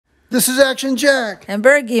This is Action Jack. And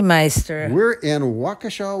Bergiemeister. We're in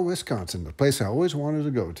Waukesha, Wisconsin, the place I always wanted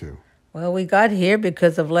to go to. Well, we got here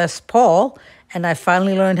because of Les Paul, and I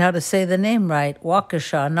finally learned how to say the name right.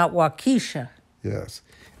 Waukesha, not Waukesha. Yes.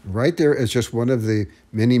 Right there is just one of the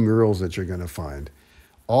many murals that you're going to find.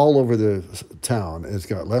 All over the town, it's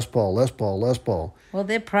got Les Paul, Les Paul, Les Paul. Well,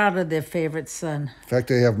 they're proud of their favorite son. In fact,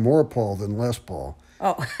 they have more Paul than Les Paul.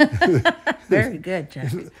 Oh, very good,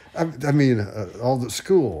 Jack. I mean, all the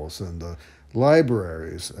schools and the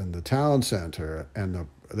libraries and the town center and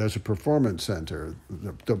there's a performance center,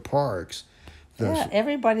 the parks. Yeah,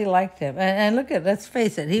 everybody liked him. And look let's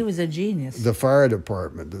face it, he was a genius. The fire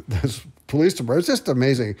department, the police department. It's just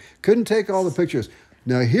amazing. Couldn't take all the pictures.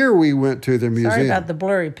 Now, here we went to the museum. Sorry about the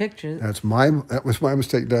blurry pictures. That was my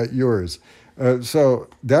mistake, not yours. So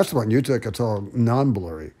that's the one you took. It's all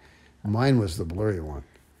non-blurry. Mine was the blurry one.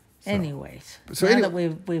 So. Anyways, now that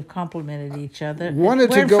we've complimented each other. We're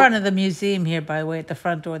in front of the museum here, by the way. At the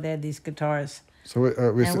front door, they had these guitars. So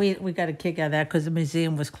we got a kick out of that because the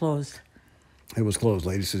museum was closed. It was closed.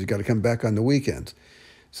 Lady says, you got to come back on the weekends.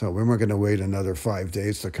 So we weren't going to wait another 5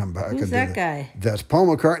 days to come back. Who's that guy? That's Paul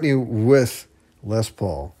McCartney with Les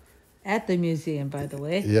Paul. At the museum, by the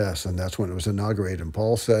way. Yes, and that's when it was inaugurated. And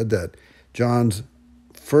Paul said that John's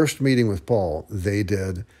first meeting with Paul, they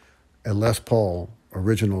did a Les Paul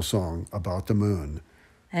original song about the moon.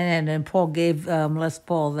 And Paul gave Les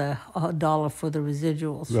Paul the $1 for the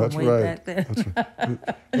residuals That's from way right. back there. That's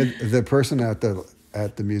right. And the person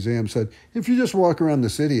at the museum said, if you just walk around the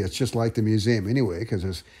city, it's just like the museum anyway, because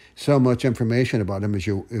there's so much information about him as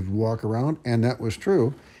you walk around, and that was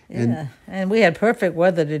true. Yeah, and we had perfect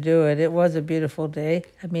weather to do it. It was a beautiful day.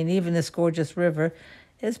 I mean, even this gorgeous river,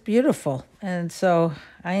 it's beautiful. And so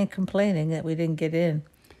I ain't complaining that we didn't get in.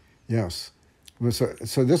 Yes.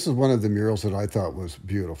 So this is one of the murals that I thought was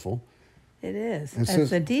beautiful. It is. And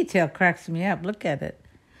the detail cracks me up. Look at it.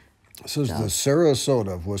 This is the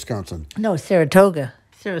Sarasota of Wisconsin. No, Saratoga.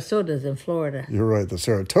 Sarasota's in Florida. You're right, the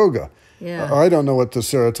Saratoga. Yeah. I don't know what the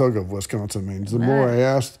Saratoga of Wisconsin means. The more I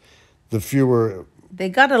asked, the fewer... They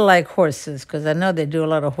got to like horses, because I know they do a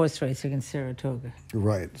lot of horse racing in Saratoga.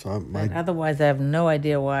 Right. So otherwise, I have no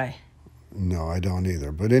idea why. No, I don't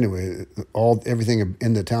either. But anyway, everything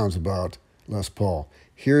in the town's about Les Paul.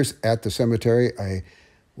 Here's at the cemetery. I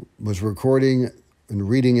was recording and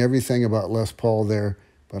reading everything about Les Paul there,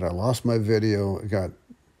 but I lost my video.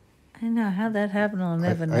 I know how that happened. I'll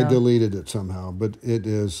never know. I deleted it somehow, but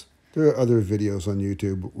there are other videos on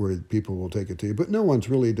YouTube where people will take it to you, but no one's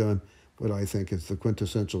really done what I think is the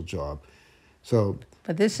quintessential job.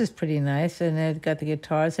 But this is pretty nice, and they've got the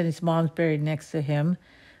guitars, and his mom's buried next to him,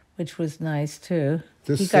 which was nice too.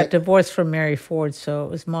 He got divorced from Mary Ford, so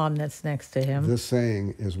it was Mom that's next to him. This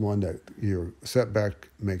saying is one that your setback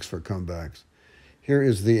makes for comebacks. Here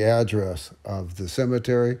is the address of the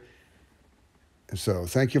cemetery. So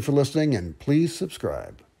thank you for listening, and please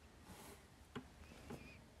subscribe.